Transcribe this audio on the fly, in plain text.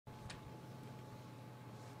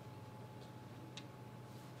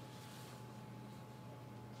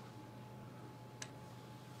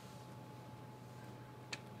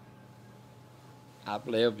I've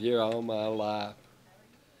lived here all my life.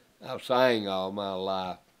 I've sang all my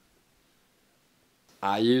life.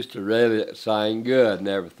 I used to really sing good and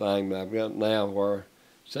everything, but I've got now where,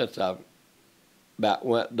 since I've about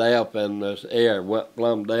went deaf in this ear, went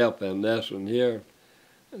plumb deaf in this one here,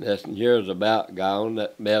 and this one here is about gone.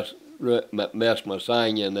 That messed my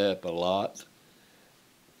singing up a lot.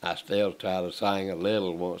 I still try to sing a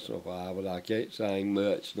little once in a while, but I can't sing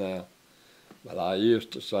much now. But I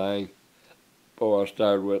used to sing. Before I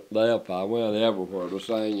started with deaf, I went everywhere to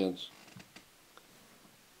singings.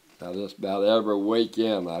 Now just about every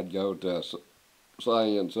weekend I'd go to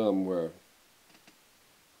singing somewhere.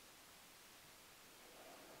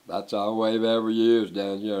 That's all we've ever used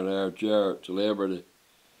down here in our church, Liberty.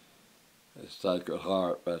 It's Sacred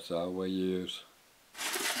Heart, that's all we use.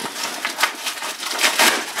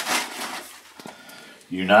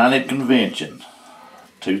 United Convention,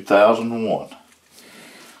 2001.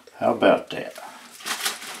 How about that?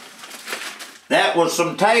 That was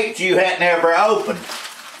some tapes you hadn't ever opened.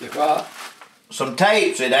 What? Some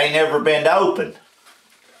tapes that ain't ever been opened.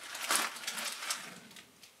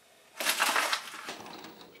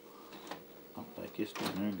 I'll take this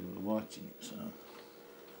down there and go watching it some.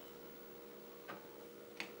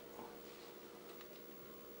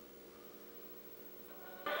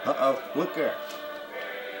 Uh-oh, look there.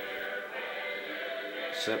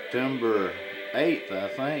 September 8th, I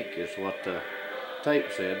think, is what the tape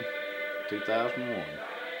said. 2001.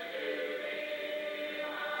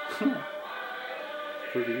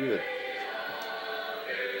 Pretty good.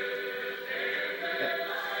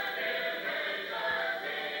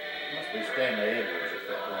 Must be Stanley Edwards.